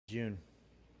June.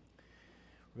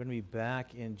 We're going to be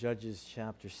back in Judges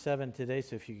chapter 7 today,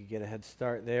 so if you could get a head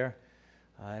start there.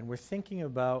 And we're thinking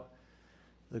about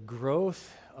the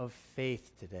growth of faith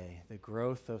today, the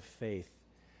growth of faith.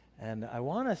 And I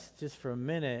want us just for a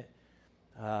minute,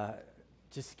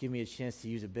 just give me a chance to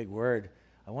use a big word.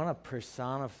 I want to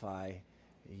personify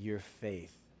your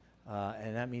faith.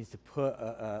 And that means to put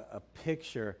a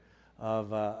picture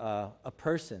of a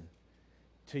person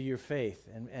to your faith.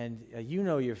 And you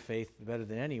know your faith better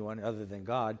than anyone other than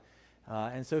God.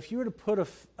 And so if you were to put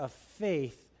a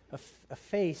face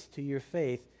to your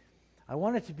faith, I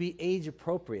want it to be age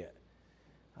appropriate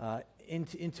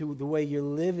into the way you're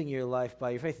living your life by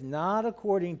your faith. Not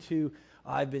according to,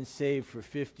 I've been saved for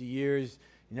 50 years.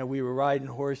 You know, we were riding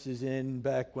horses in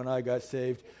back when I got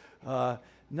saved.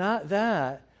 Not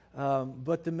that,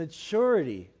 but the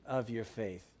maturity of your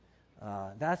faith.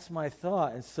 That's my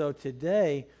thought. And so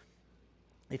today,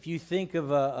 if you think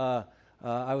of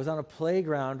I was on a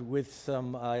playground with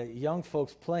some young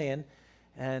folks playing,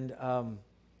 and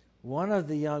one of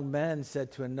the young men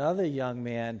said to another young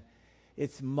man,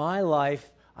 "It's my life,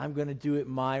 I'm going to do it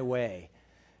my way."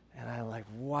 And I'm like,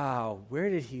 wow, where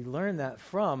did he learn that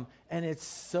from? And it's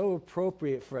so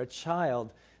appropriate for a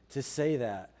child to say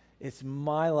that. It's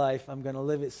my life, I'm going to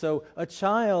live it. So a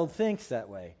child thinks that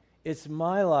way. It's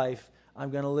my life,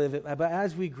 I'm going to live it. But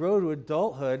as we grow to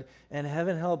adulthood, and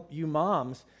heaven help you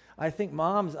moms, I think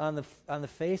moms on the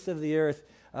face of the earth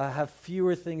have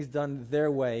fewer things done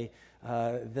their way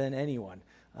than anyone.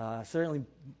 Certainly,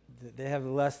 they have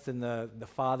less than the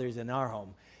fathers in our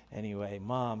home anyway,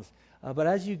 moms. But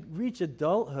as you reach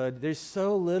adulthood, there's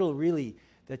so little really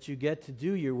that you get to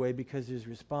do your way because there's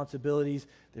responsibilities,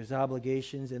 there's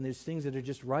obligations, and there's things that are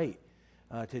just right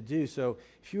to do. So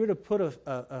if you were to put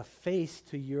a face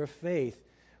to your faith,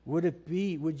 would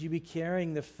you be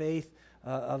carrying the faith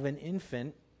of an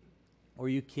infant, or are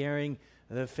you carrying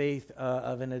the faith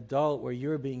of an adult where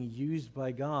you're being used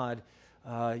by God?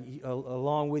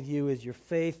 Along with you is your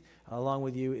faith, along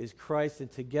with you is Christ,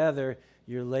 and together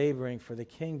you're laboring for the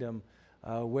kingdom.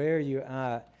 Where are you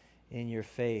at in your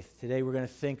faith? Today we're going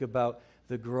to think about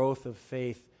the growth of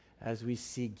faith as we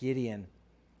see Gideon.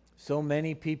 So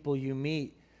many people you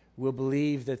meet will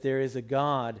believe that there is a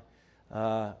God,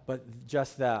 but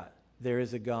just that, there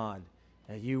is a God.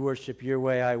 You worship your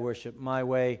way, I worship my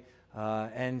way,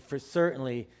 and for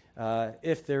certainly,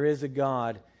 if there is a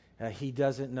God, he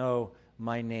doesn't know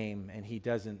my name, and he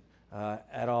doesn't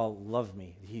at all love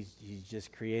me. He's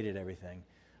just created everything.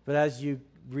 But as you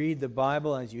read the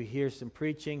Bible, as you hear some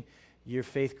preaching, your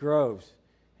faith grows.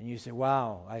 And you say,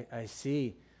 wow, I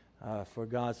see for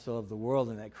God so loved the world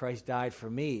and that Christ died for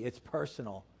me. It's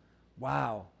personal.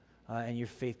 Wow. And your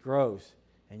faith grows.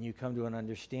 And you come to an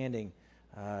understanding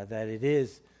that it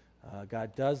is,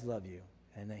 God does love you.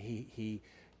 And that he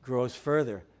grows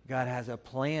further. God has a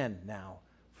plan now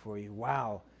for you.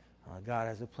 Wow. God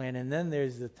has a plan. And then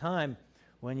there's the time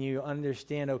when you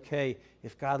understand, okay,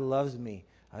 if God loves me,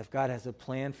 if God has a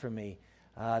plan for me,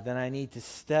 then I need to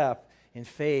step in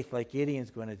faith like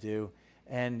Gideon's going to do,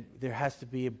 and there has to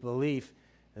be a belief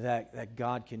that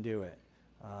God can do it.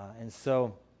 And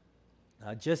so,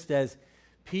 just as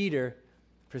Peter,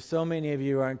 for so many of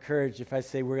you are encouraged, if I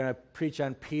say we're going to preach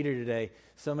on Peter today,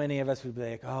 so many of us would be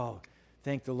like, oh,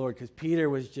 thank the Lord, because Peter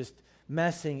was just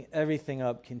messing everything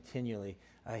up continually.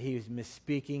 He was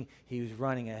misspeaking. He was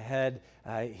running ahead.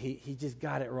 He just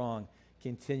got it wrong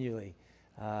continually.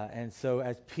 And so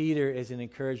as Peter is an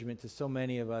encouragement to so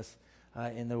many of us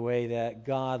in the way that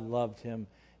God loved him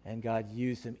and God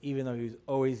used him, even though he was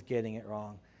always getting it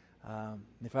wrong.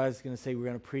 If I was going to say we're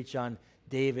going to preach on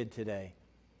David today,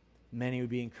 many would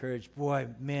be encouraged. Boy,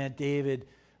 man, David,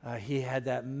 he had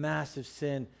that massive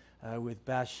sin with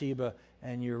Bathsheba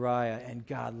and Uriah, and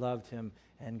God loved him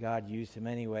and God used him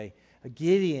anyway.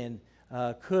 Gideon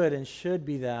could and should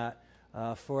be that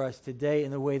for us today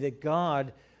in the way that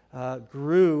God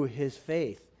grew his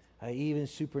faith, even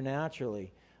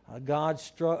supernaturally.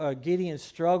 Gideon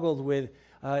struggled with,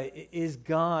 is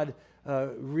God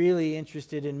really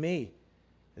interested in me?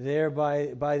 There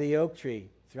by the oak tree,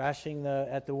 thrashing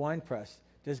at the winepress.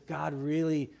 Does God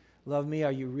really love me?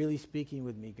 Are you really speaking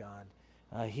with me, God?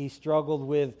 He struggled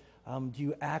with, do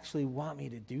you actually want me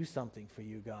to do something for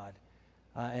you, God?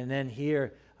 And then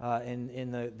here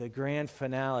in the grand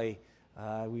finale,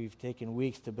 we've taken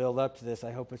weeks to build up to this.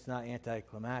 I hope it's not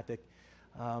anticlimactic.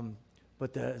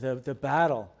 But the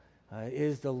battle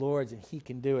is the Lord's, and he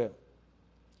can do it.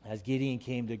 As Gideon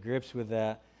came to grips with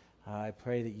that, I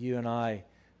pray that you and I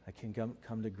can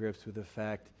come to grips with the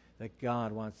fact that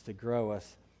God wants to grow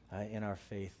us in our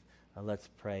faith. Let's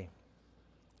pray.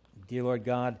 Dear Lord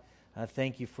God,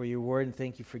 Thank you for your word, and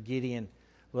thank you for Gideon.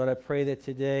 Lord, I pray that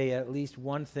today at least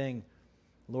one thing,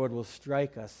 Lord, will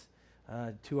strike us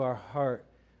to our heart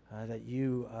that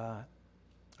you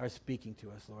are speaking to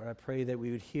us, Lord. I pray that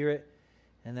we would hear it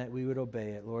and that we would obey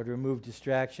it. Lord, remove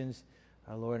distractions,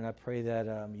 Lord, and I pray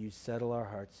that you settle our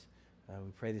hearts.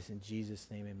 We pray this in Jesus'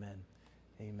 name, amen.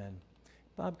 Amen.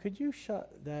 Bob, could you shut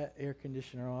that air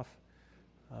conditioner off?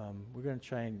 We're going to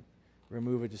try and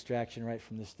remove a distraction right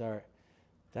from the start.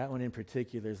 That one in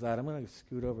particular is loud. I'm going to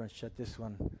scoot over and shut this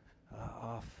one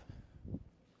off.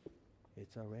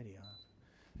 It's already off.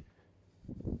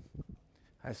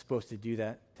 I was supposed to do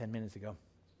that 10 minutes ago.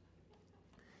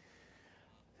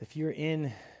 If you're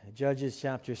in Judges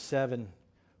chapter 7,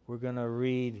 we're going to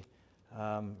read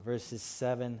verses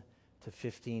 7 to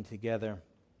 15 together.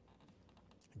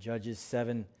 Judges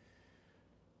 7,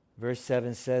 verse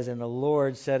 7 says, "And the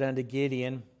Lord said unto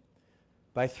Gideon,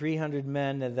 By 300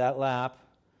 men of that lap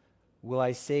will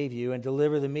I save you, and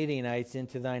deliver the Midianites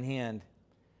into thine hand.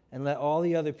 And let all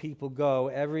the other people go,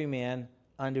 every man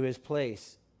unto his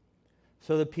place.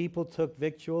 So the people took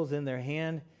victuals in their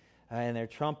hand and their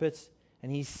trumpets,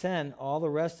 and he sent all the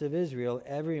rest of Israel,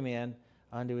 every man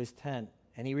unto his tent.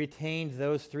 And he retained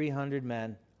those 300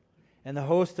 men. And the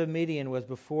host of Midian was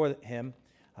before him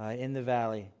in the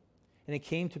valley. And it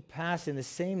came to pass in the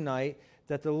same night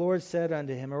that the Lord said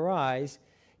unto him, Arise,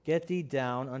 get thee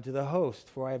down unto the host,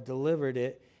 for I have delivered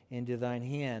it into thine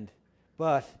hand.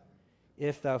 But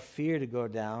if thou fear to go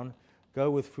down, go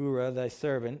with Phurah thy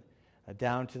servant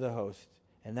down to the host,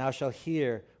 and thou shalt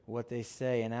hear what they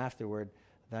say, and afterward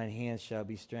thine hands shall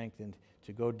be strengthened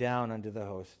to go down unto the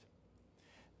host.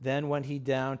 Then went he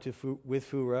down with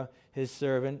Phurah his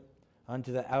servant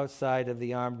unto the outside of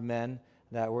the armed men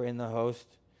that were in the host.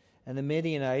 And the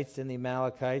Midianites and the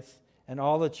Amalekites and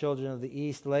all the children of the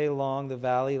east lay along the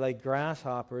valley like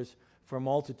grasshoppers for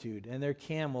multitude, and their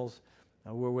camels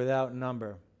were without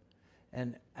number,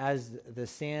 and as the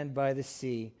sand by the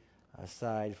sea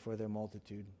sighed for their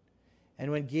multitude.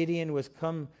 And when Gideon was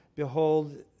come,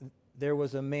 behold, there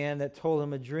was a man that told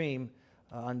him a dream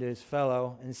unto his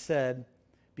fellow, and said,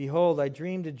 Behold, I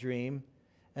dreamed a dream,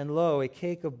 and lo, a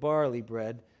cake of barley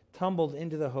bread tumbled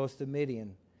into the host of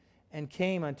Midian, and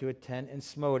came unto a tent, and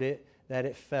smote it, that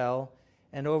it fell,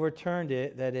 and overturned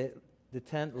it, that the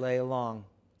tent lay along.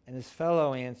 And his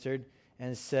fellow answered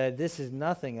and said, This is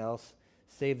nothing else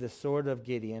save the sword of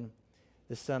Gideon,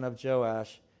 the son of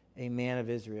Joash, a man of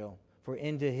Israel. For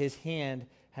into his hand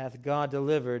hath God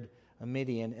delivered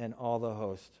Midian and all the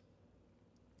host.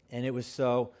 And it was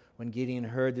so, when Gideon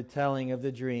heard the telling of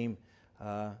the dream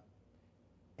and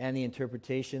the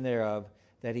interpretation thereof,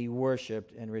 that he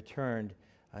worshipped and returned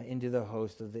into the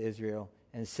host of the Israel,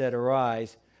 and said,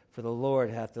 Arise, for the Lord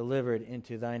hath delivered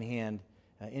into thine hand,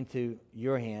 into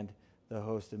your hand, the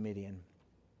host of Midian.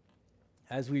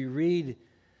 As we read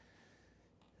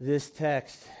this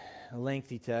text, a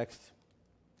lengthy text,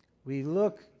 we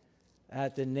look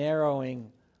at the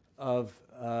narrowing of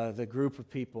the group of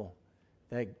people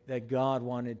that God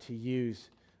wanted to use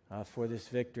for this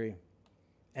victory.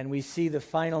 And we see the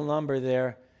final number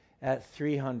there at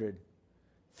 300.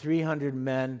 300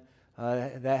 men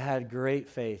that had great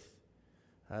faith.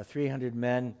 300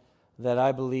 men that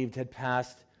I believed had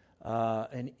passed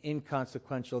an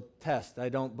inconsequential test. I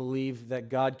don't believe that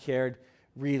God cared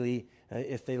really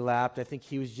if they lapped. I think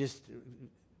he was just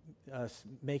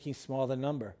making small the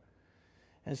number.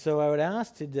 And so I would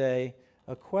ask today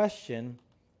a question: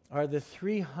 are the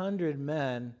 300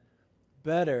 men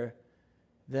better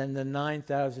than the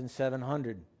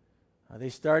 9,700? They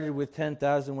started with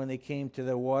 10,000 when they came to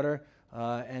the water,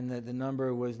 and the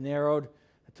number was narrowed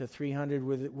to 300.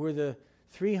 Were the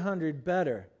 300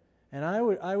 better? And I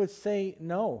would say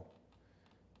no.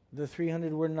 The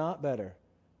 300 were not better.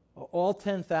 All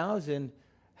 10,000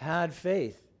 had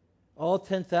faith. All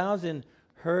 10,000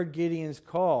 heard Gideon's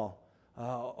call.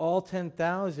 All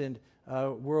 10,000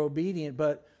 were obedient,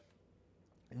 but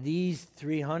these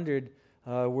 300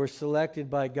 were selected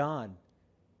by God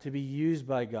to be used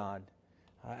by God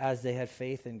as they had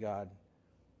faith in God.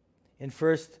 In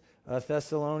 1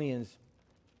 Thessalonians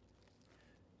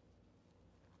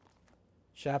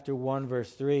chapter 1,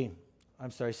 verse 3,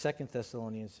 2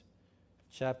 Thessalonians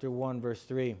chapter 1, verse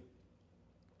 3,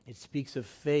 it speaks of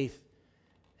faith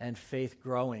and faith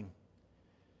growing.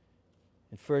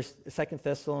 In 2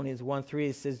 Thessalonians 1:3,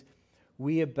 it says,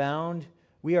 We are bound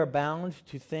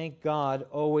to thank God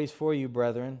always for you,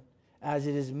 brethren, as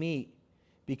it is meet,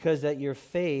 because that your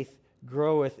faith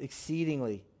groweth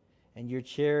exceedingly, and your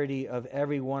charity of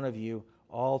every one of you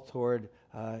all toward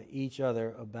each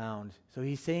other abound. So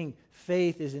he's saying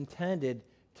faith is intended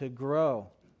to grow.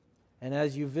 And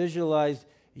as you visualize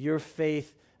your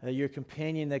faith, your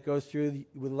companion that goes through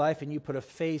with life, and you put a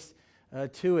face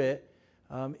to it,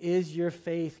 is your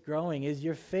faith growing? Is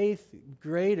your faith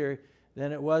greater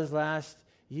than it was last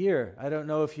year? I don't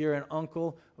know if you're an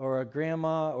uncle or a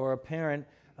grandma or a parent,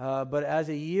 but as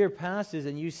a year passes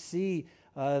and you see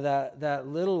that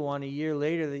little one a year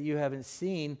later that you haven't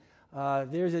seen,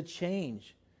 there's a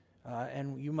change.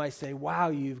 And you might say, wow,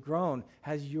 you've grown.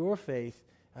 Has your faith,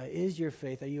 is your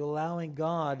faith, are you allowing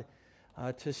God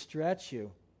to stretch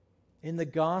you? In the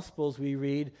Gospels we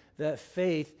read that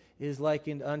faith is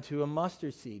likened unto a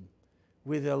mustard seed.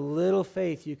 With a little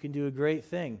faith you can do a great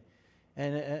thing.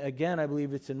 And again, I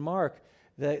believe it's in Mark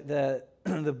that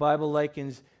the Bible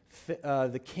likens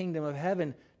the kingdom of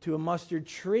heaven to a mustard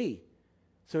tree.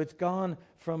 So it's gone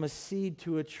from a seed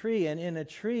to a tree, and in a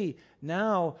tree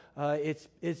now it's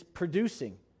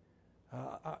producing.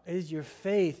 Is your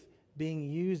faith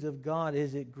being used of God?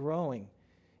 Is it growing?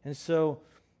 And so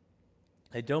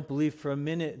I don't believe for a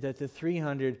minute that the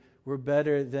 300 were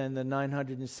better than the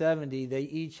 970. They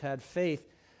each had faith.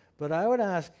 But I would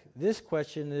ask this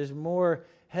question. There's more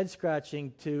head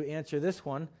scratching to answer this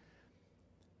one.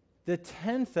 The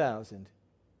 10,000,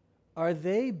 are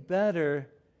they better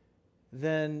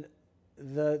than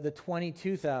the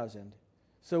 22,000?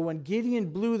 So when Gideon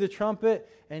blew the trumpet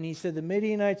and he said, the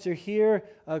Midianites are here,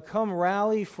 come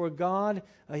rally for God.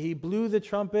 He blew the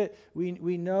trumpet.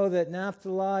 We know that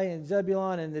Naphtali and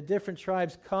Zebulun and the different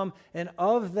tribes come. And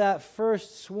of that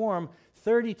first swarm,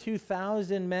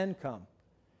 32,000 men come.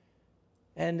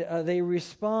 And they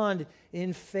respond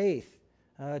in faith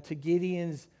to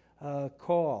Gideon's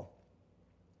call.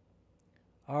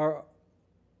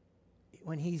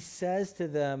 When he says to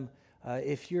them,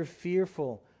 if you're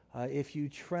fearful, if you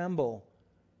tremble,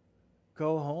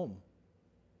 go home.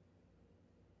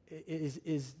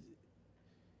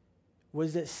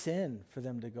 Was it sin for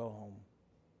them to go home?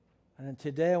 And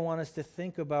today I want us to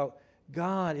think about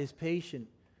God is patient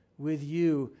with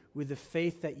you, with the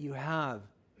faith that you have.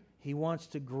 He wants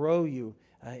to grow you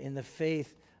in the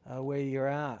faith where you're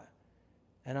at.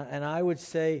 And I would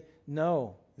say,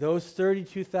 no. Those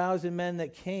 32,000 men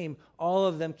that came, all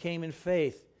of them came in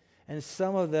faith. And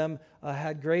some of them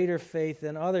had greater faith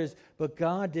than others. But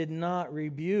God did not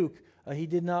rebuke. He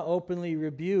did not openly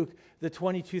rebuke the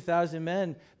 22,000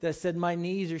 men that said, my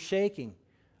knees are shaking.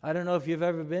 I don't know if you've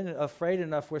ever been afraid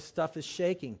enough where stuff is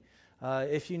shaking.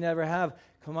 If you never have,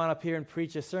 come on up here and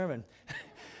preach a sermon.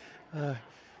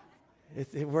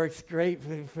 It works great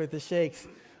for the shakes.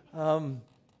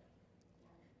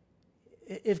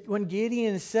 When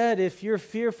Gideon said, if you're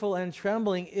fearful and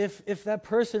trembling, if that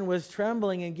person was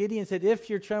trembling and Gideon said, if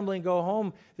you're trembling, go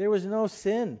home, there was no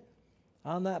sin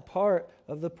on that part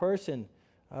of the person.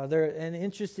 And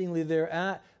interestingly, they're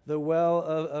at the well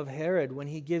of Herod when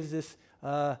he gives this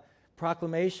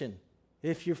proclamation.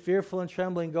 If you're fearful and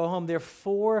trembling, go home. They're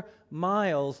 4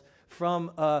 miles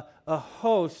from a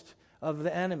host of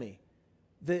the enemy.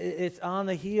 It's on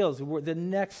the heels. The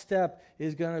next step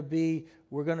is going to be,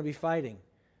 we're going to be fighting.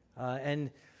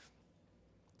 And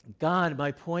God,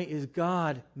 my point is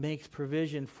God makes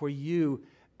provision for you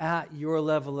at your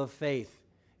level of faith.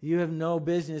 You have no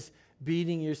business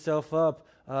beating yourself up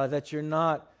that you're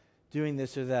not doing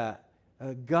this or that.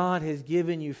 God has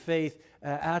given you faith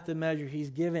at the measure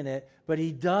He's given it, but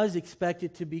He does expect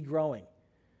it to be growing.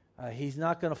 He's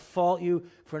not going to fault you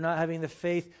for not having the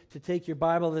faith to take your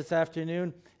Bible this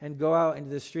afternoon and go out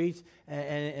into the streets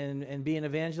and be an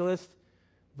evangelist.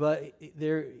 But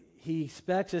He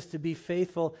expects us to be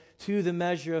faithful to the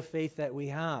measure of faith that we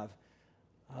have.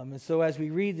 And so as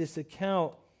we read this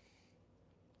account,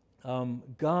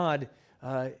 God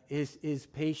is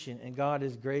patient and God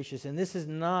is gracious. And this is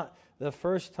not the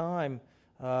first time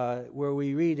where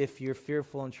we read, if you're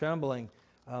fearful and trembling.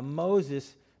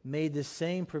 Moses made the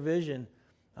same provision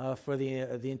for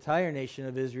the entire nation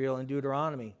of Israel in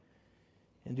Deuteronomy.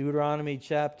 In Deuteronomy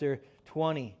chapter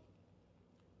 20,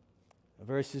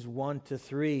 verses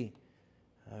 1-3,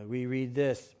 we read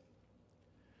this.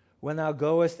 When thou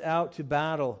goest out to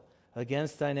battle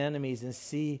against thine enemies, and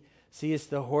seest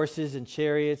the horses and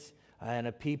chariots, and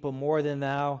a people more than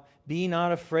thou, be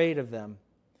not afraid of them.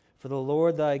 For the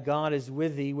Lord thy God is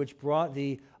with thee, which brought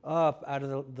thee up out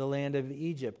of the land of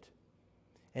Egypt.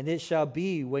 And it shall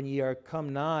be, when ye are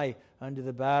come nigh unto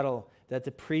the battle, that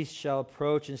the priest shall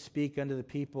approach and speak unto the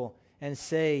people, and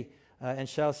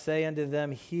shall say unto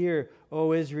them, Hear,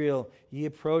 O Israel, ye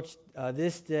approach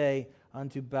this day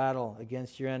unto battle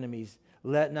against your enemies.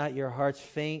 Let not your hearts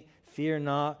faint, fear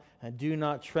not, and do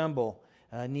not tremble,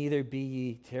 neither be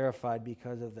ye terrified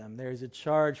because of them. There is a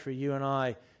charge for you and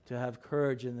I to have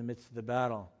courage in the midst of the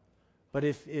battle. But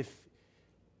if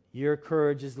your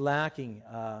courage is lacking,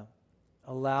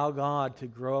 allow God to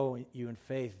grow you in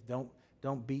faith.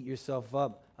 Don't beat yourself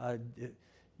up.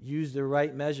 Use the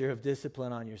right measure of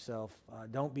discipline on yourself.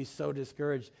 Don't be so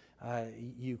discouraged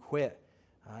you quit.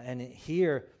 And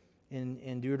here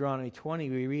in Deuteronomy 20,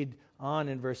 we read on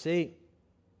in verse 8,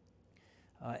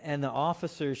 and the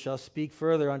officers shall speak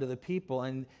further unto the people,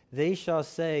 and they shall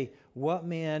say, what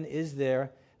man is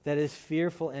there that is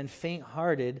fearful and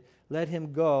faint-hearted? Let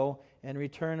him go and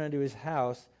return unto his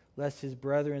house, lest his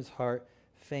brethren's heart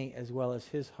faint as well as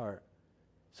his heart.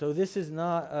 So this is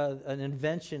not an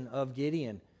invention of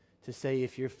Gideon to say,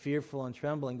 if you're fearful and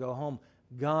trembling, go home.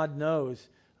 God knows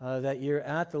that you're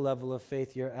at the level of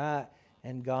faith you're at,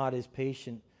 and God is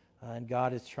patient, and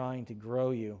God is trying to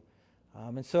grow you.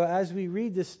 And so as we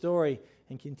read this story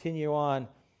and continue on,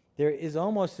 there is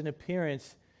almost an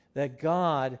appearance that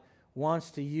God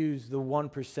wants to use the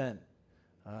 1%.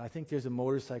 I think there's a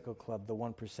motorcycle club, the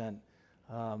 1%.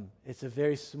 It's a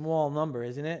very small number,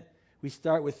 isn't it? We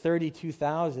start with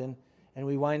 32,000 and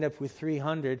we wind up with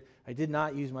 300. I did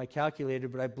not use my calculator,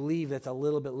 but I believe that's a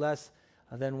little bit less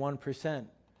than 1%.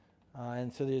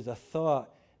 And so there's a thought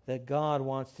that God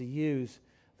wants to use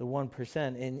the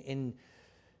 1%. In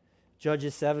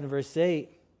Judges 7, verse 8,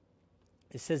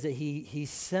 it says that he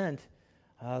sent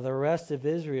the rest of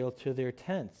Israel to their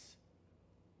tents.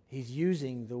 He's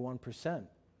using the 1%.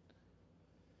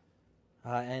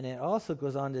 And it also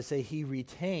goes on to say he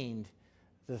retained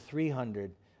the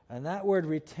 300. And that word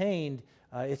retained,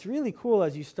 it's really cool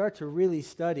as you start to really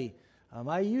study.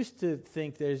 I used to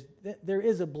think there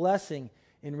is a blessing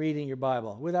in reading your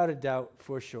Bible, without a doubt,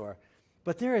 for sure.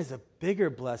 But there is a bigger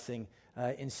blessing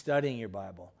in studying your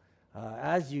Bible.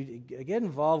 As you get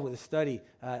involved with a study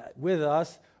with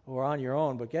us or on your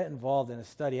own, but get involved in a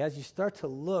study, as you start to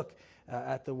look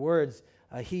at the words,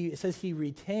 it says he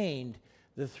retained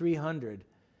the 300.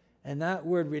 And that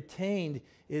word retained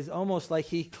is almost like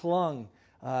he clung.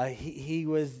 He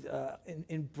was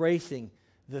embracing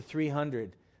the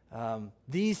 300.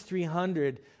 These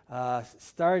 300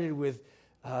 started with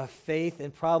faith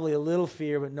and probably a little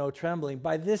fear, but no trembling.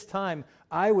 By this time,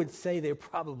 I would say they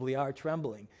probably are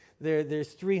trembling. There's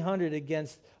 300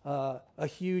 against a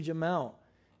huge amount.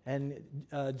 And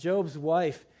Job's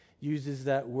wife uses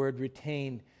that word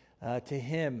retain to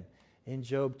him in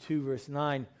Job 2, verse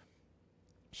 9.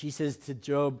 She says to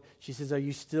Job, are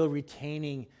you still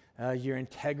retaining your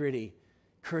integrity?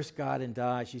 Curse God and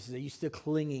die. She says, are you still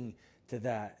clinging to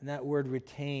that? And that word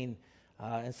retain.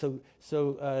 And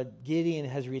so Gideon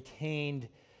has retained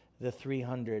the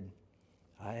 300.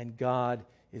 And God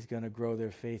is going to grow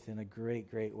their faith in a great,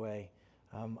 great way.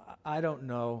 I don't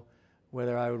know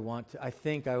whether I would want to. I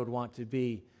think I would want to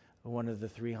be one of the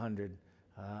 300.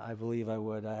 I believe I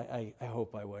would. I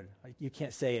hope I would. You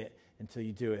can't say it until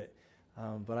you do it.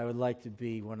 But I would like to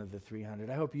be one of the 300.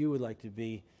 I hope you would like to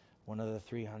be one of the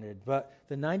 300. But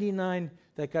the 99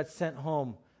 that got sent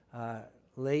home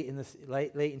late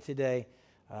in today,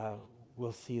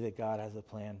 we'll see that God has a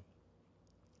plan.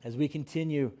 As we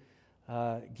continue,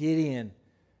 Gideon,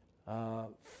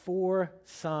 4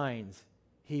 signs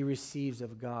he receives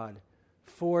of God.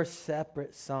 4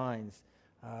 separate signs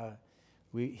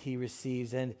he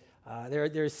receives. And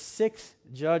there's 6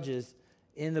 judges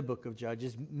in the book of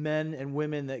Judges, men and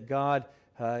women that God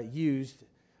used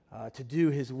to do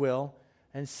his will.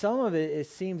 And some of it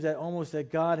seems that almost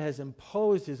that God has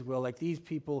imposed his will, like these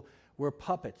people were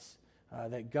puppets,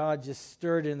 that God just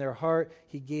stirred in their heart.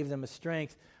 He gave them a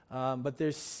strength. But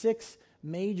there's 6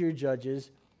 major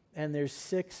judges, and there's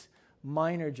 6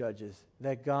 minor judges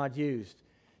that God used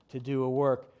to do a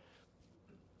work.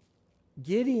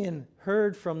 Gideon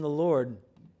heard from the Lord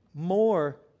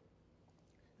more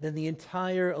than the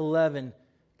entire 11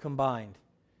 combined.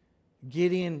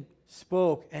 Gideon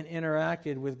spoke and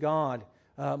interacted with God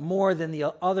more than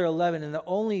the other 11. And the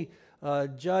only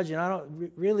judge, and I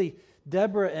don't really,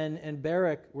 Deborah and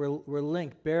Barak were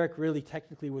linked. Barak really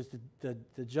technically was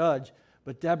the judge,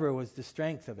 but Deborah was the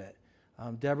strength of it.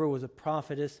 Deborah was a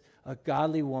prophetess, a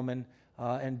godly woman,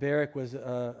 and Barak was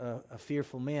a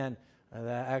fearful man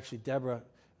that actually Deborah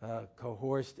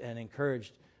coerced and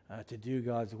encouraged to do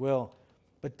God's will.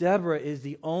 But Deborah is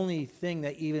the only thing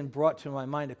that even brought to my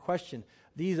mind a question.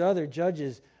 These other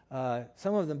judges,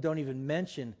 some of them don't even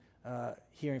mention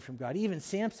hearing from God. Even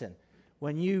Samson,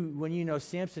 when you know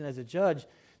Samson as a judge,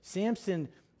 Samson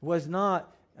was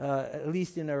not, at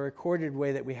least in a recorded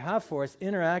way that we have for us,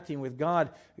 interacting with God.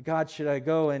 God, should I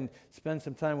go and spend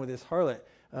some time with this harlot?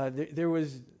 There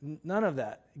was none of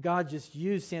that. God just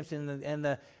used Samson, and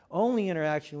the only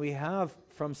interaction we have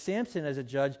from Samson as a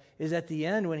judge is at the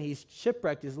end when he's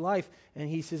shipwrecked his life, and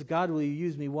he says, God, will you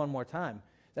use me one more time?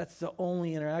 That's the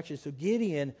only interaction. So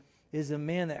Gideon is a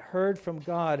man that heard from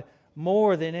God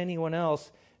more than anyone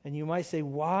else. And you might say,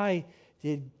 why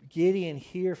did Gideon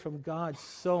hear from God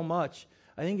so much?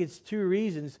 I think it's two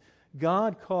reasons.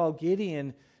 God called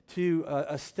Gideon to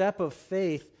a step of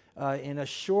faith in a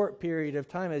short period of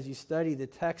time. As you study the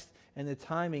text and the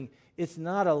timing, it's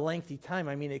not a lengthy time.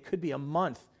 I mean, it could be a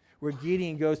month where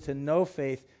Gideon goes to no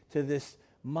faith to this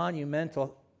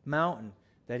monumental mountain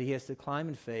that he has to climb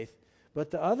in faith. But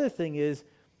the other thing is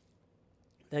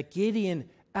that Gideon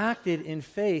acted in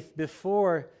faith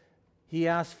before he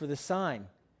asked for the sign.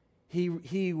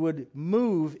 He would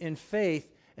move in faith,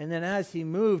 and then as he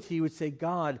moved, he would say,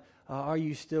 God, are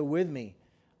you still with me?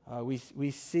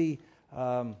 We see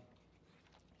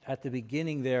at the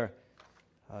beginning there,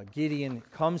 Gideon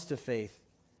comes to faith.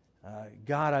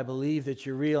 God, I believe that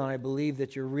you're real, and I believe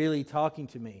that you're really talking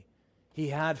to me. He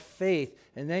had faith,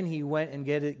 and then he went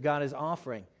and got his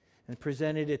offering and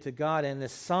presented it to God, and the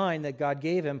sign that God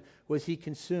gave him was he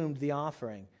consumed the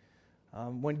offering.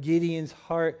 When Gideon's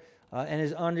heart and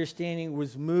his understanding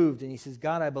was moved, and he says,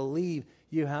 God, I believe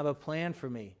you have a plan for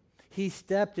me. He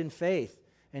stepped in faith,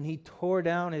 and he tore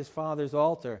down his father's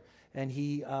altar, and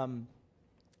he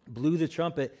blew the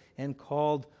trumpet and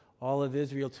called all of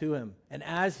Israel to him. And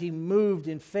as he moved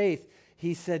in faith,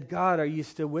 he said, God, are you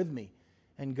still with me?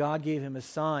 And God gave him a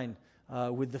sign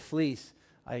with the fleece.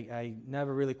 I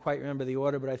never really quite remember the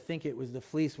order, but I think it was the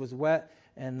fleece was wet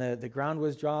and the ground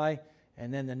was dry.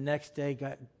 And then the next day,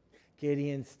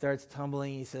 Gideon starts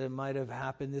tumbling. He said, it might have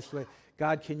happened this way.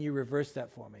 God, can you reverse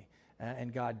that for me?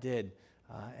 And God did.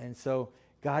 And so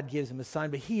God gives him a sign,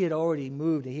 but he had already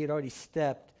moved, and he had already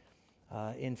stepped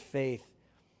in faith.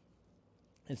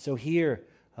 And so here,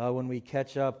 when we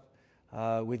catch up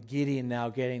with Gideon now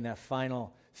getting that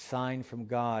final sign from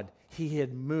God, he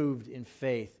had moved in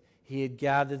faith. He had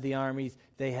gathered the armies.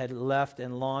 They had left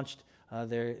and launched.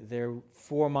 They're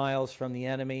 4 miles from the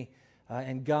enemy.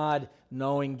 And God,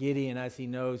 knowing Gideon as he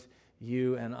knows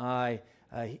you and I,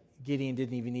 Gideon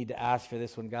didn't even need to ask for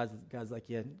this one. God's like,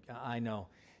 yeah, I know.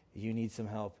 You need some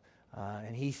help.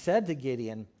 And he said to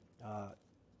Gideon,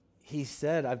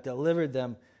 I've delivered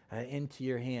them into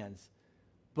your hands.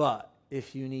 But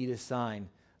if you need a sign,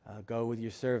 go with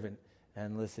your servant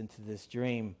and listen to this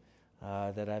dream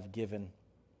that I've given.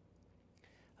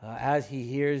 As he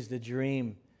hears the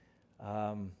dream,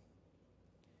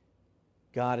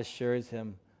 God assures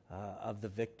him of the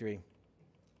victory.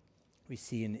 We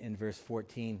see in verse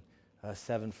 14,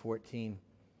 7:14.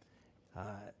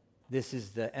 This is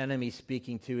the enemy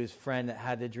speaking to his friend that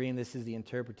had the dream. This is the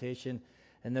interpretation.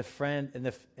 And the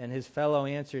friend and his fellow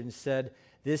answered and said,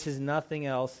 this is nothing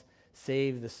else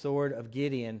save the sword of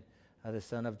Gideon, the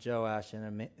son of Joash,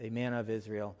 and a man of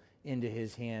Israel. Into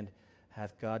his hand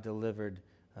hath God delivered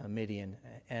Midian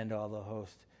and all the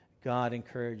host. God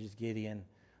encourages Gideon.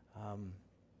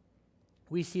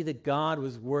 We see that God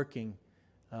was working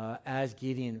as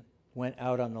Gideon went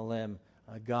out on the limb.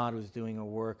 God was doing a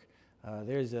work.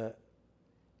 There's an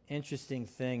interesting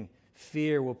thing.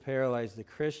 Fear will paralyze the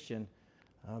Christian.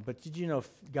 But did you know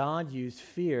God used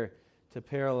fear to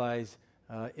paralyze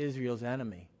Israel's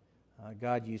enemy?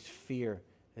 God used fear.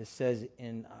 It says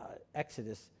in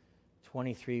Exodus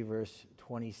 23, verse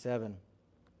 27.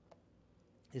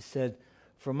 It said,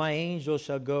 for my angel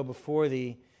shall go before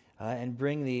thee and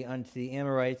bring thee unto the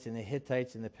Amorites and the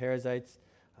Hittites and the Perizzites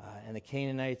and the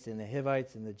Canaanites and the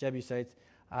Hivites and the Jebusites.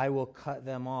 I will cut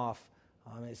them off.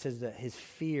 It says that his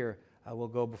fear will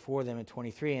go before them in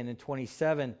 23. And in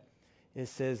 27, it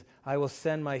says, I will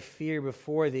send my fear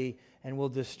before thee and will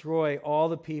destroy all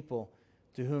the people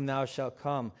to whom thou shalt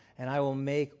come. And I will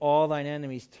make all thine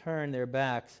enemies turn their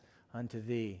backs unto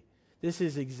thee. This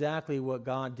is exactly what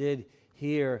God did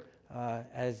here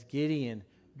as Gideon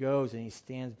goes and he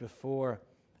stands before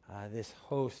this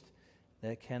host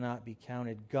that cannot be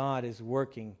counted. God is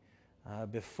working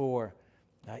before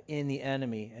in the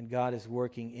enemy, and God is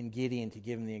working in Gideon to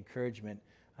give him the encouragement.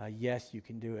 Yes, you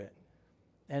can do it.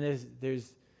 And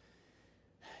there's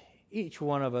each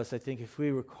one of us, I think, if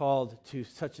we were called to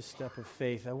such a step of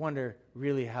faith, I wonder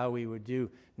really how we would do,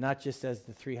 not just as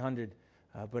the 300,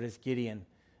 but as Gideon.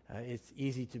 It's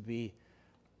easy to be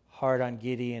hard on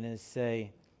Gideon and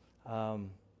say,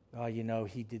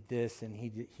 he did this and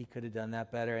he could have done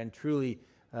that better. And truly,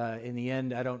 in the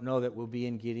end, I don't know that we'll be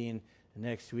in Gideon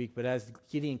next week. But as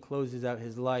Gideon closes out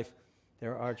his life,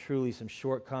 there are truly some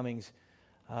shortcomings.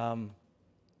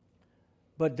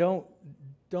 But don't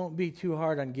be too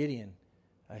hard on Gideon.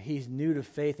 He's new to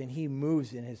faith and he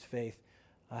moves in his faith.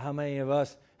 How many of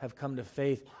us have come to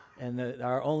faith and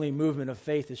our only movement of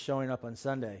faith is showing up on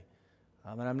Sunday?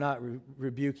 And I'm not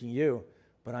rebuking you,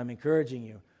 But I'm encouraging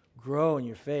you, grow in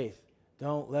your faith.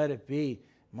 Don't let it be,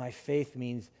 my faith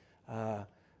means I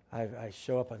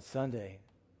show up on Sunday.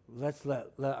 Let's let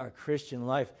our Christian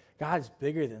life, God's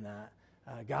bigger than that.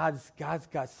 God's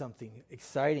got something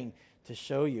exciting to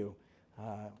show you.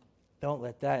 Don't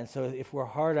let that. And so if we're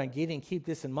hard on Gideon, keep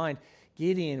this in mind.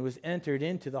 Gideon was entered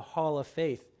into the hall of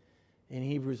faith in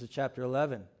Hebrews chapter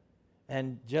 11.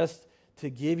 And just to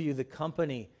give you the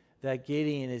company that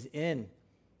Gideon is in,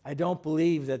 I don't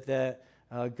believe that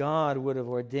God would have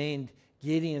ordained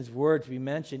Gideon's word to be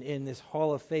mentioned in this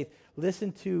hall of faith.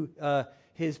 Listen to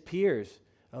his peers.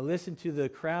 Listen to the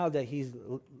crowd that he's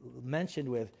mentioned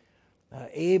with.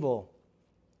 Abel,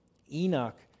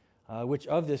 Enoch, which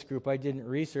of this group I didn't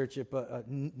research it, but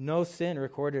no sin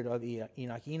recorded of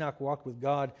Enoch. Enoch walked with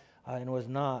God and was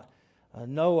not.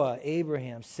 Noah,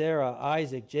 Abraham, Sarah,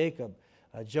 Isaac, Jacob,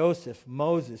 Joseph,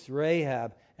 Moses,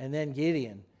 Rahab, and then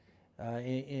Gideon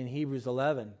in Hebrews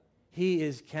 11. He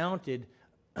is counted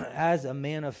as a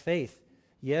man of faith.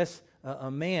 Yes,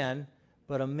 a man,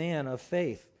 but a man of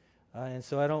faith. And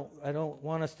so I don't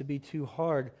want us to be too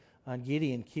hard on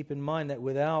Gideon. Keep in mind that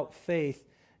without faith,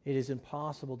 it is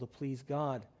impossible to please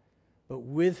God. But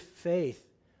with faith,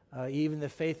 even the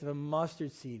faith of a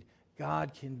mustard seed,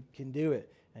 God can do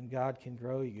it, and God can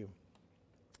grow you.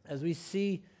 As we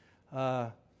see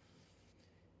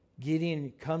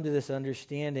Gideon come to this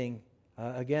understanding,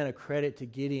 again, a credit to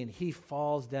Gideon, he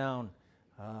falls down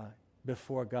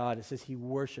before God. It says he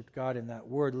worshiped God, and that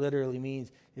word literally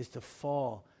means is to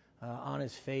fall on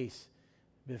his face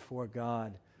before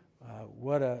God.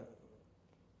 What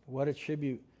a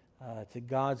tribute to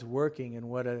God's working, and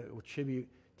what a tribute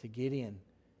to Gideon,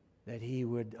 that he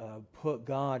would put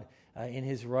God in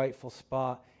his rightful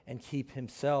spot and keep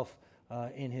himself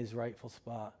in his rightful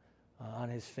spot on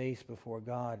his face before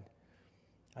God.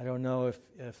 I don't know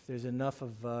if there's enough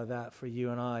of that for you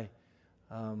and I,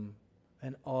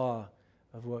 an awe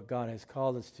of what God has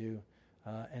called us to,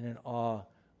 and an awe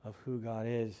of who God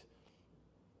is.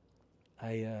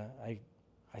 I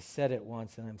said it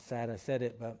once, and I'm sad I said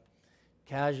it, but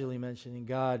casually mentioning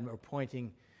God or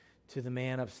pointing to the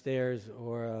man upstairs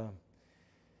or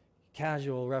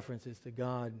casual references to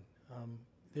God,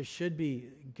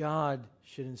 God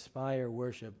should inspire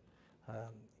worship,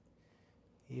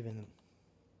 even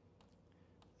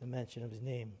the mention of his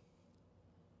name.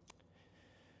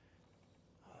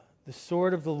 The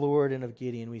sword of the Lord and of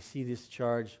Gideon, we see this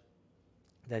charge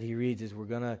that he reads as we're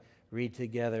going to read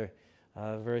together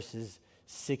verses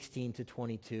 16 to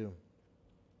 22.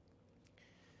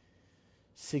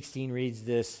 16 reads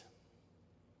this: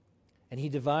 "And he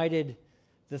divided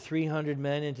the 300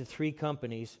 men into 3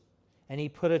 companies, and he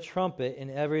put a trumpet in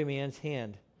every man's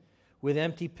hand, with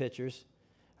empty pitchers,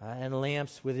 and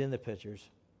lamps within the pitchers.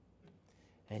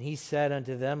 And he said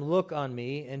unto them, Look on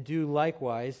me, and do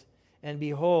likewise. And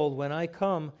behold, when I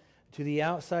come to the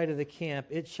outside of the camp,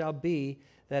 it shall be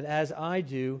that as I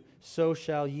do, so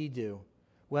shall ye do.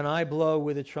 When I blow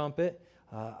with a trumpet,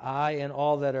 I and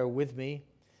all that are with me,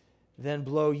 then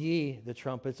blow ye the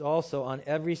trumpets also on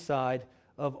every side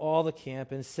of all the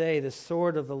camp, and say, The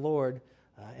sword of the Lord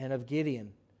and of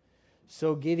Gideon.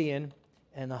 So Gideon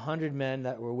and the 100 men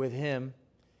that were with him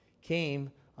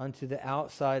came unto the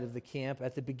outside of the camp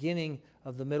at the beginning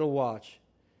of the middle watch.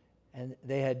 And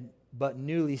they had but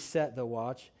newly set the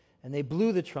watch, and they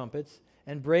blew the trumpets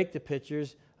and brake the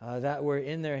pitchers that were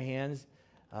in their hands,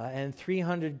 and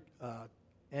 300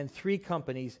 and 3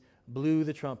 companies blew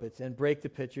the trumpets and brake the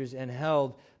pitchers, and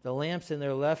held the lamps in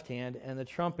their left hand and the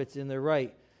trumpets in their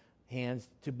right hands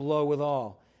to blow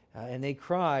withal. And they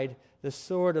cried, The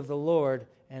sword of the Lord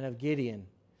and of Gideon.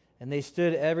 And they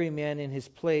stood every man in his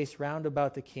place round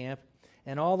about the camp,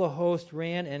 and all the host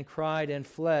ran and cried and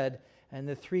fled, and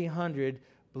the 300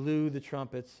 blew the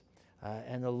trumpets,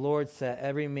 and the Lord set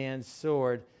every man's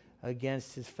sword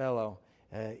against his fellow,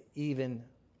 even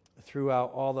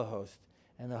throughout all the host.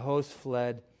 And the host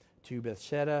fled to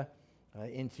Bethsheba,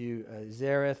 into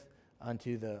Zareth,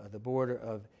 unto the border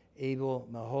of Abel,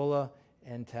 Meholah,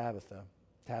 and Tabitha.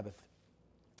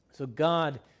 So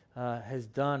God has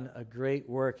done a great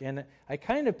work, and I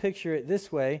kind of picture it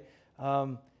this way.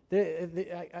 I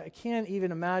can't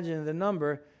even imagine the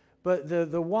number, but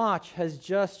the watch has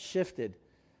just shifted,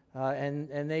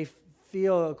 and they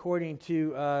feel, according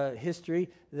to history,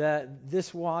 that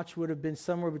this watch would have been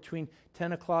somewhere between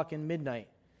 10 o'clock and midnight.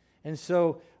 And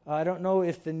so I don't know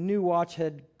if the new watch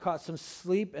had caught some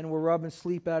sleep and were rubbing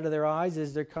sleep out of their eyes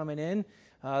as they're coming in.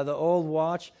 The old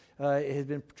watch has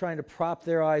been trying to prop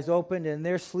their eyes open, and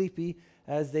they're sleepy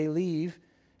as they leave.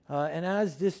 And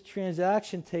as this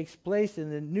transaction takes place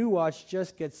and the new watch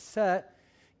just gets set,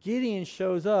 Gideon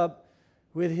shows up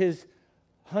with his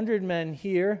 100 men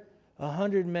here,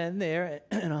 100 men there,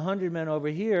 and 100 men over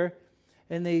here,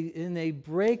 and they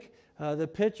break the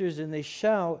pitchers and they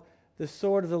shout the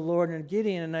sword of the Lord and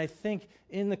Gideon. And I think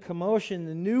in the commotion,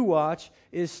 the new watch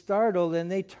is startled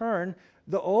and they turn.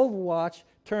 The old watch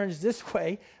turns this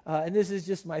way, and this is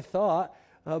just my thought,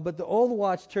 but the old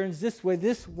watch turns this way.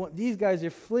 These guys are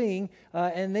fleeing,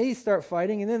 and they start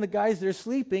fighting, and then the guys that are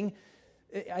sleeping,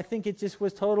 I think it just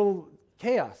was total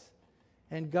chaos.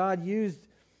 And God used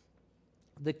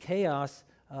the chaos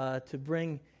to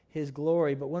bring his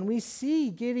glory. But when we see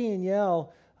Gideon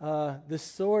yell, the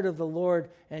sword of the Lord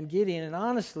and Gideon, and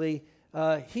honestly,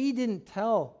 he didn't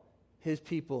tell his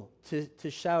people to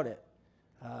shout it.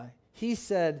 He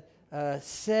said,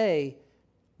 say,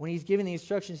 when he's giving the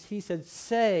instructions, he said,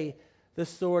 say the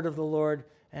sword of the Lord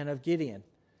and of Gideon.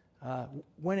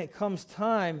 When it comes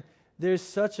time, there's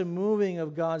such a moving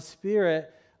of God's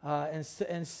Spirit and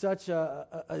such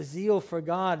a zeal for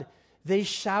God, they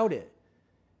shout it.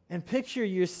 And picture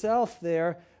yourself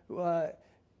there,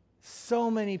 so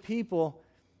many people,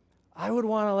 I would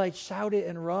want to shout it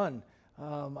and run.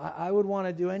 I would want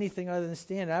to do anything other than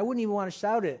stand. I wouldn't even want to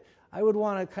shout it. I would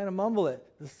want to kind of mumble it.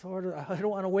 I don't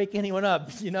want to wake anyone up,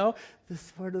 the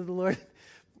sword of the Lord.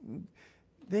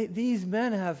 These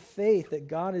men have faith that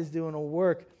God is doing a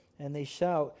work, and they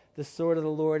shout the sword of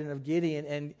the Lord and of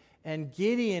Gideon. And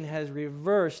Gideon has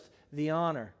reversed the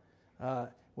honor.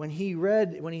 When he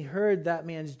heard that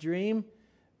man's dream,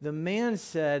 the man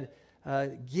said,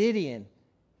 Gideon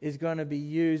is going to be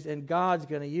used and God's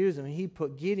going to use him. He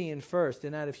put Gideon first,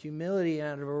 and out of humility and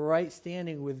out of a right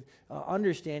standing with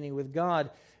understanding with God,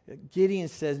 Gideon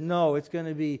says, no, it's going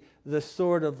to be the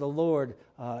sword of the Lord,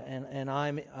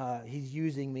 and he's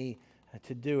using me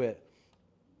to do it.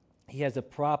 He has a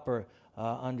proper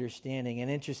understanding,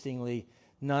 and interestingly,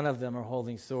 none of them are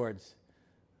holding swords.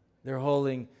 They're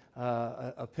holding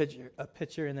a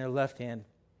pitcher in their left hand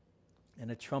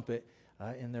and a trumpet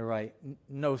in their right.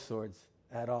 No swords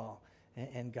at all.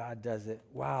 And God does it.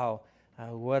 Wow.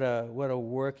 What a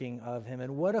working of him.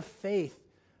 And what a faith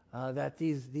that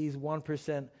these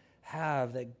 1%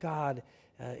 have, that God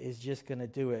is just going to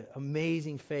do it.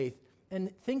 Amazing faith.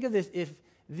 And think of this. If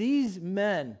these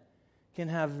men can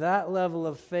have that level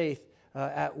of faith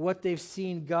at what they've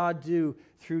seen God do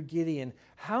through Gideon,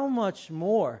 how much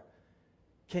more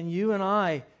can you and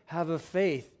I have a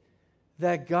faith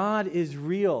that God is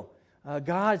real?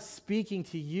 God's speaking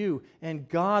to you, and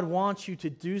God wants you to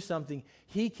do something.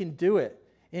 He can do it.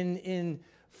 In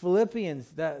Philippians,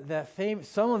 that famous,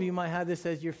 some of you might have this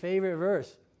as your favorite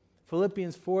verse.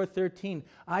 Philippians 4:13.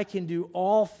 I can do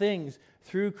all things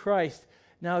through Christ.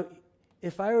 Now,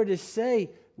 if I were to say,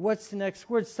 what's the next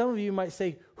word? Some of you might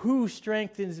say, who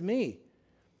strengthens me?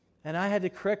 And I had to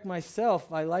correct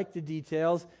myself. I like the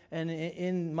details. And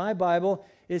in my Bible,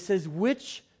 it says,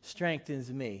 which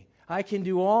strengthens me? I can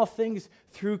do all things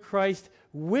through Christ,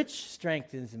 which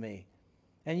strengthens me.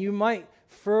 And you might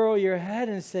furrow your head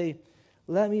and say,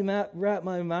 let me wrap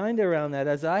my mind around that,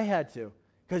 as I had to.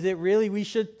 Because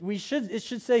it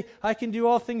should say, I can do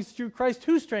all things through Christ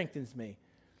who strengthens me.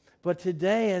 But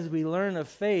today, as we learn of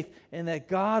faith and that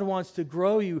God wants to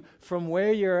grow you from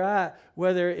where you're at,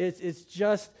 whether it's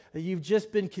just you've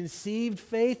just been conceived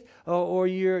faith or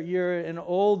you're an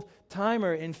old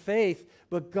timer in faith,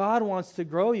 but God wants to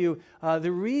grow you.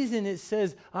 The reason it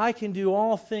says, I can do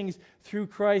all things through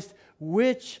Christ,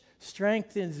 which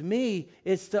strengthens me,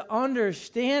 it's the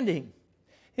understanding.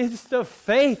 It's the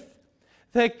faith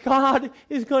that God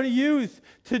is going to use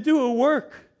to do a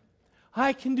work.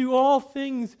 I can do all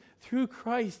things through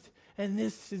Christ. And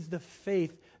this is the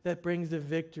faith that brings the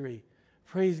victory.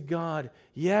 Praise God.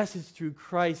 Yes, it's through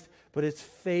Christ, but it's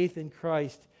faith in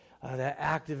Christ that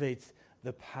activates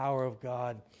the power of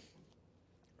God.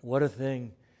 What a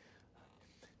thing.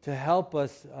 To help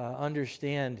us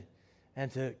understand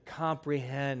and to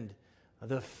comprehend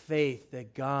the faith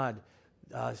that God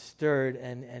stirred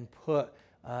and put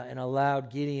and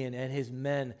allowed Gideon and his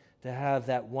men to have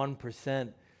that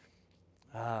 1%.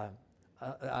 I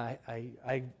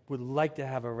would like to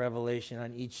have a revelation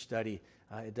on each study.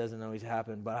 It doesn't always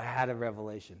happen, but I had a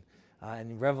revelation.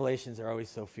 And revelations are always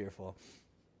so fearful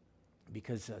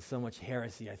because so much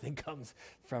heresy, I think, comes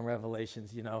from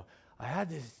revelations. I had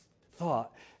this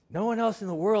thought. No one else in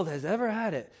the world has ever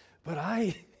had it, but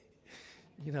it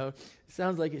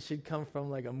sounds like it should come from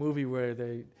like a movie where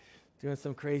they're doing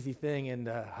some crazy thing. And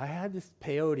I had this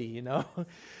peyote,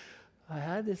 I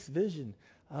had this vision.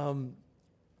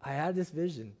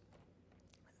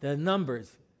 The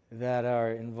numbers that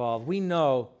are involved. We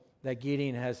know that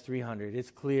Gideon has 300.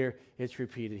 It's clear, it's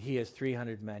repeated. He has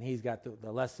 300 men. He's got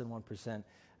the less than 1%.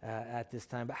 at this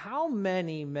time. But how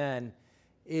many men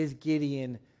is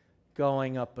Gideon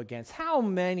going up against? How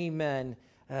many men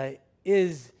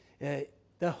is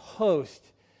the host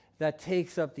that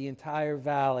takes up the entire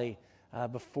valley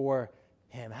before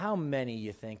him? How many,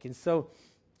 you think? And so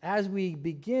as we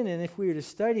begin, and if we were to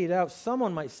study it out,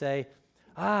 someone might say,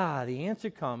 the answer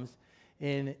comes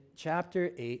in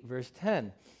chapter 8, verse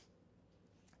 10.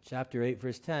 Chapter 8,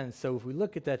 verse 10. So if we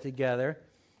look at that together,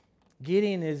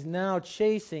 Gideon is now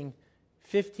chasing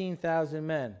 15,000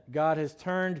 men. God has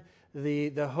turned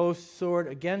the host's sword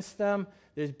against them.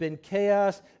 There's been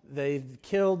chaos. They've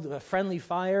killed a friendly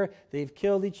fire. They've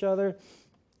killed each other.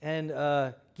 And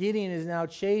Gideon is now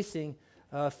chasing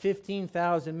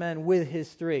 15,000 men with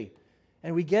his 3.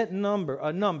 And we get a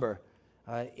number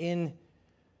in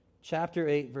chapter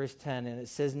 8, verse 10. And it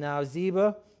says, now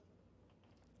Zebah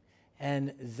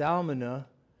and Zalmunna,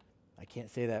 I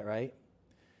can't say that right,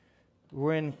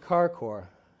 were in Karkor,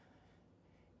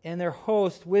 and their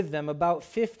host with them, about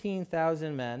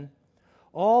 15,000 men,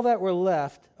 all that were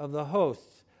left of the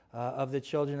hosts of the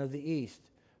children of the east,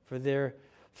 for there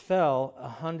fell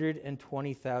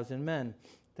 120,000 men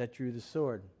that drew the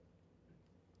sword.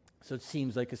 So it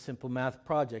seems like a simple math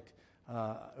project.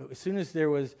 As soon as there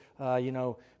was,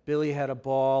 Billy had a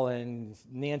ball and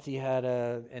Nancy had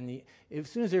as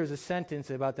soon as there was a sentence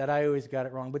about that, I always got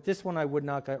it wrong. But this one I would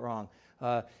not get wrong.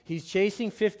 He's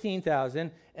chasing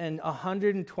 15,000 and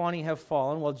 120 have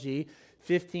fallen. Well,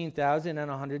 15,000 and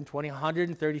 120,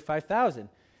 135,000.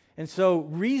 And so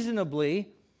reasonably,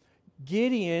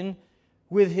 Gideon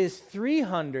with his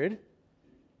 300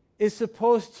 is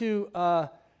supposed to,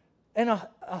 and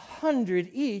 100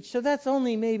 each, so that's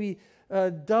only maybe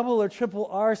double or triple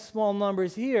our small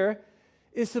numbers here,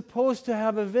 is supposed to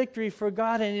have a victory for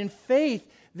God. And in faith,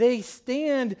 they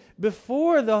stand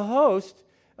before the host,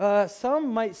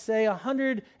 some might say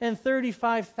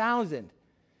 135,000.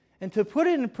 And to put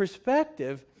it in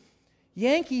perspective,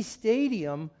 Yankee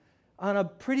Stadium on a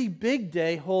pretty big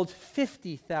day holds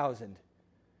 50,000.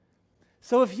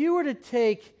 So if you were to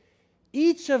take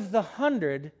each of the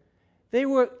 100,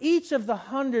 each of the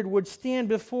 100 would stand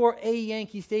before a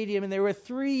Yankee Stadium, and there were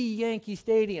 3 Yankee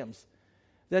Stadiums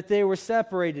that they were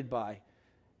separated by.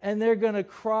 And they're going to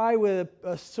cry with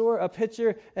a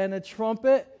pitcher and a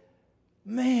trumpet.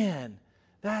 Man,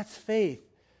 that's faith.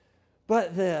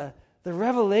 But the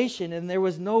revelation, and there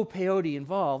was no peyote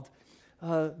involved,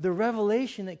 the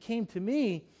revelation that came to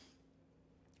me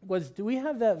was, do we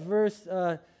have that verse,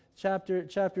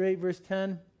 chapter 8, verse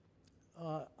 10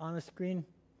 on the screen?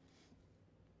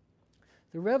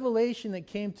 The revelation that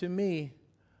came to me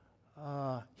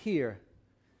here.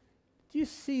 Do you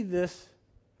see this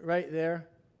right there?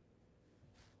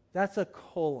 That's a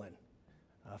colon.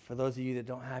 For those of you that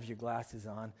don't have your glasses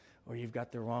on, or you've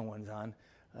got the wrong ones on,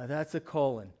 that's a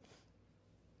colon.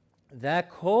 That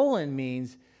colon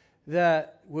means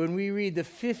that when we read the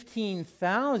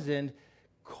 15,000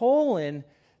 colon,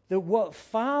 what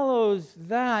follows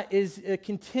that is a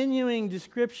continuing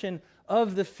description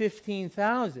of the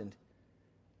 15,000.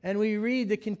 And we read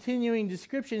the continuing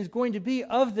description is going to be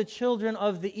of the children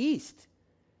of the east.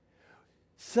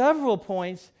 Several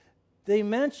points, they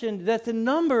mentioned that the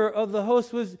number of the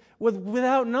host was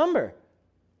without number.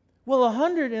 Well,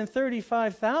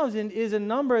 135,000 is a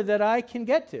number that I can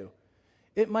get to.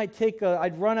 It might take,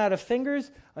 I'd run out of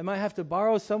fingers. I might have to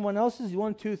borrow someone else's,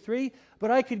 1, 2, 3, but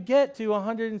I could get to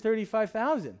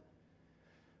 135,000.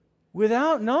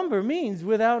 Without number means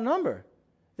without number.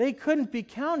 They couldn't be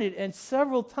counted, and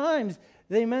several times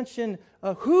they mention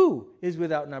who is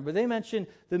without number. They mention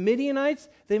the Midianites,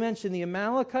 they mention the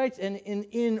Amalekites, and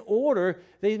in order,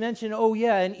 they mention,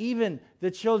 and even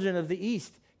the children of the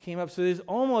east came up. So there's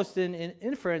almost an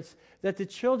inference that the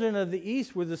children of the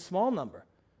east were the small number.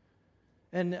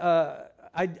 And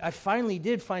I finally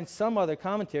did find some other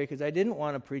commentary because I didn't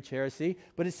want to preach heresy,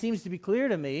 but it seems to be clear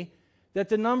to me that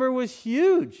the number was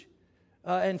huge.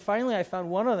 And finally, I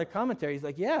found one other commentary. He's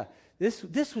like,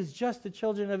 this was just the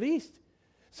children of East.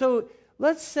 So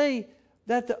let's say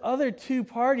that the other 2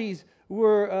 parties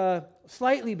were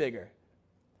slightly bigger,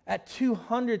 at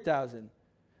 200,000.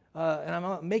 And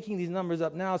I'm making these numbers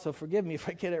up now, so forgive me if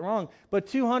I get it wrong. But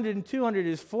 200 and 200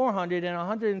 is 400, and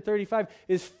 135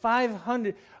 is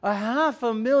 500.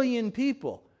 500,000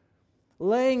 people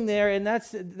laying there, and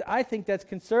I think that's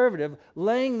conservative,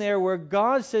 laying there where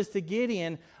God says to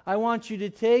Gideon, I want you to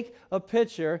take a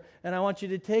pitcher, and I want you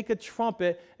to take a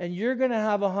trumpet, and you're going to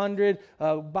have 100.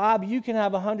 Bob, you can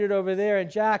have 100 over there,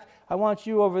 and Jack, I want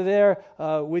you over there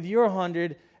with your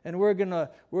 100, and we're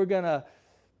gonna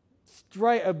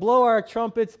blow our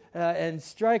trumpets and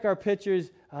strike our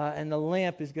pitchers, and the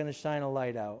lamp is going to shine a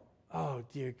light out. Oh,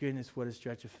 dear goodness, what a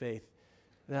stretch of faith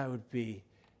that would be.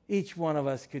 Each one of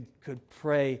us could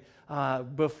pray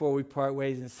before we part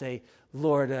ways and say,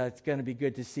 Lord, it's going to be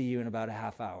good to see you in about a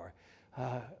half hour.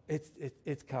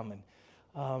 It's coming.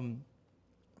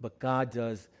 But God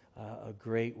does a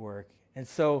great work. And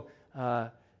so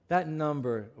that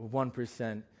number of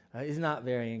 1% is not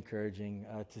very encouraging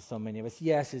to so many of us.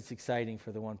 Yes, it's exciting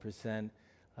for the 1%.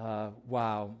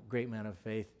 Wow, great men of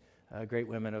faith, great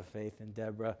women of faith, and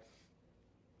Deborah.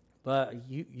 But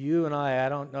you and I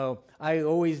don't know. I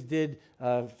always did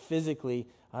physically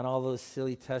on all those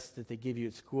silly tests that they give you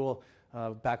at school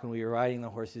back when we were riding the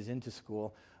horses into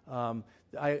school.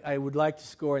 I would like to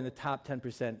score in the top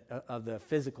 10% of the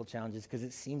physical challenges because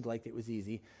it seemed like it was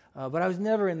easy. But I was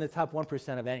never in the top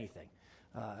 1% of anything.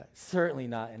 Certainly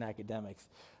not in academics.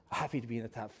 Happy to be in the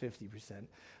top 50%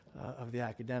 of the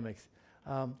academics.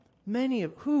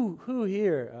 Who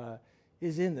here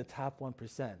is in the top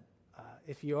 1%?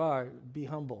 If you are, be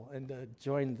humble and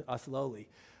join us lowly.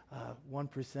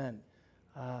 1%.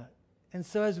 And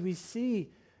so as we see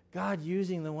God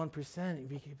using the 1%,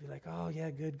 we could be like, oh yeah,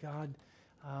 good God,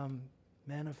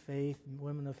 men of faith and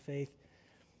women of faith.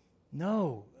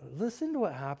 No, listen to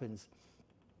what happens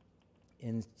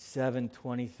in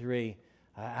 7:23.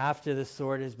 After the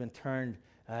sword has been turned,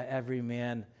 every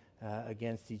man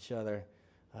against each other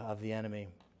of the enemy.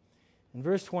 In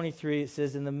verse 23, it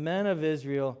says, and the men of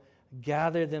Israel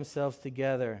gathered themselves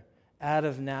together out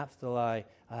of Naphtali,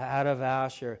 out of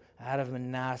Asher, out of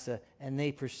Manasseh, and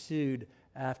they pursued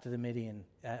after the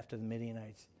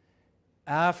Midianites.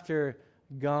 After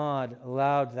God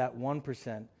allowed that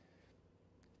 1%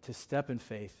 to step in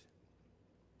faith,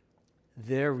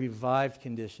 their revived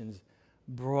conditions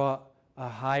brought a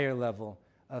higher level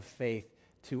of faith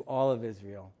to all of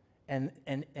Israel, and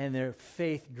their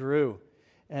faith grew.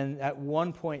 And at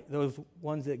one point, those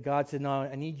ones that God said, no,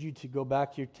 I need you to go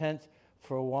back to your tent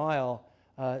for a while,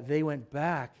 they went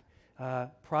back,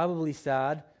 probably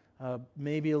sad,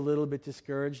 maybe a little bit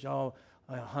discouraged. Oh,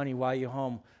 honey, why are you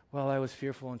home? Well, I was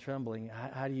fearful and trembling.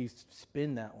 How do you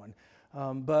spin that one?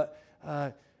 But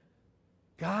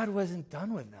God wasn't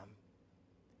done with them.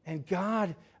 And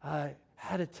God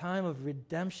had a time of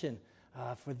redemption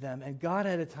for them. And God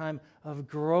had a time of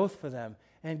growth for them.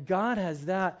 And God has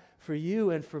that for you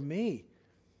and for me.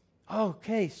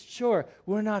 Okay, sure,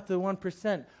 we're not the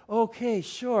 1%. Okay,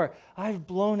 sure, I've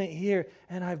blown it here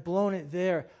and I've blown it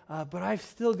there, but I've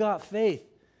still got faith.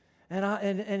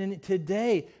 And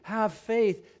today, have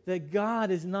faith that God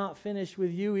is not finished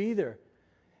with you either.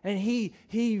 And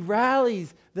He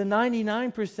rallies the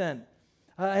 99%,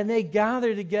 and they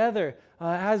gather together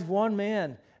as one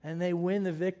man, and they win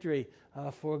the victory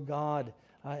for God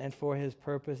and for His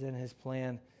purpose and His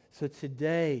plan. So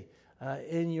today,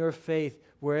 in your faith,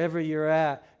 wherever you're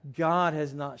at, God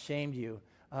has not shamed you,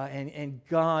 and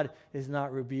God is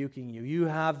not rebuking you. You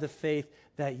have the faith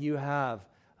that you have,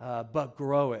 but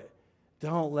grow it.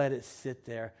 Don't let it sit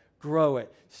there. Grow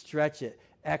it, stretch it,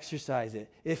 exercise it.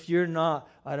 If you're not,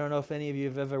 I don't know if any of you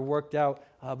have ever worked out,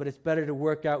 but it's better to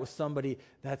work out with somebody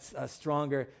that's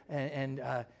stronger, and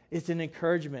it's an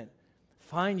encouragement.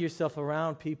 Find yourself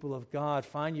around people of God.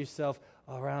 Find yourself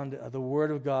around the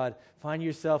Word of God. Find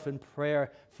yourself in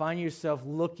prayer. Find yourself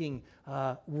looking,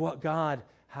 God,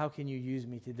 how can you use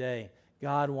me today?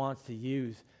 God wants to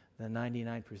use the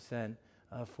 99%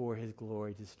 for His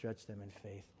glory to stretch them in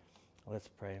faith. Let's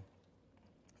pray.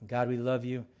 God, we love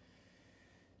you.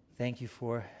 Thank you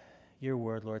for your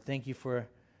word, Lord. Thank you for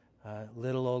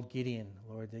little old Gideon,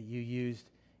 Lord, that you used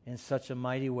in such a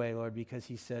mighty way, Lord, because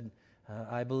he said,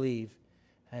 I believe,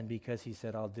 and because he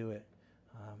said, I'll do it.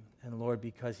 And Lord,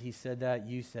 because he said that,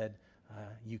 you said,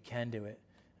 you can do it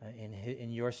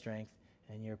in your strength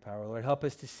and your power. Lord, help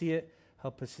us to see it.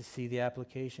 Help us to see the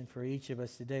application for each of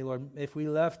us today. Lord, if we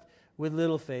left with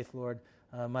little faith, Lord,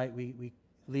 might we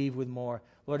leave with more.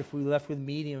 Lord, if we left with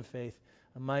medium faith,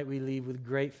 might we leave with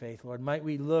great faith. Lord, might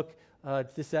we look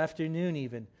this afternoon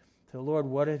even to, Lord,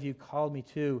 what have you called me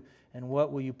to, and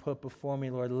what will you put before me,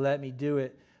 Lord? Let me do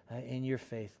it in your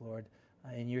faith, Lord,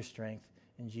 in your strength.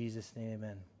 In Jesus' name,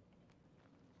 amen.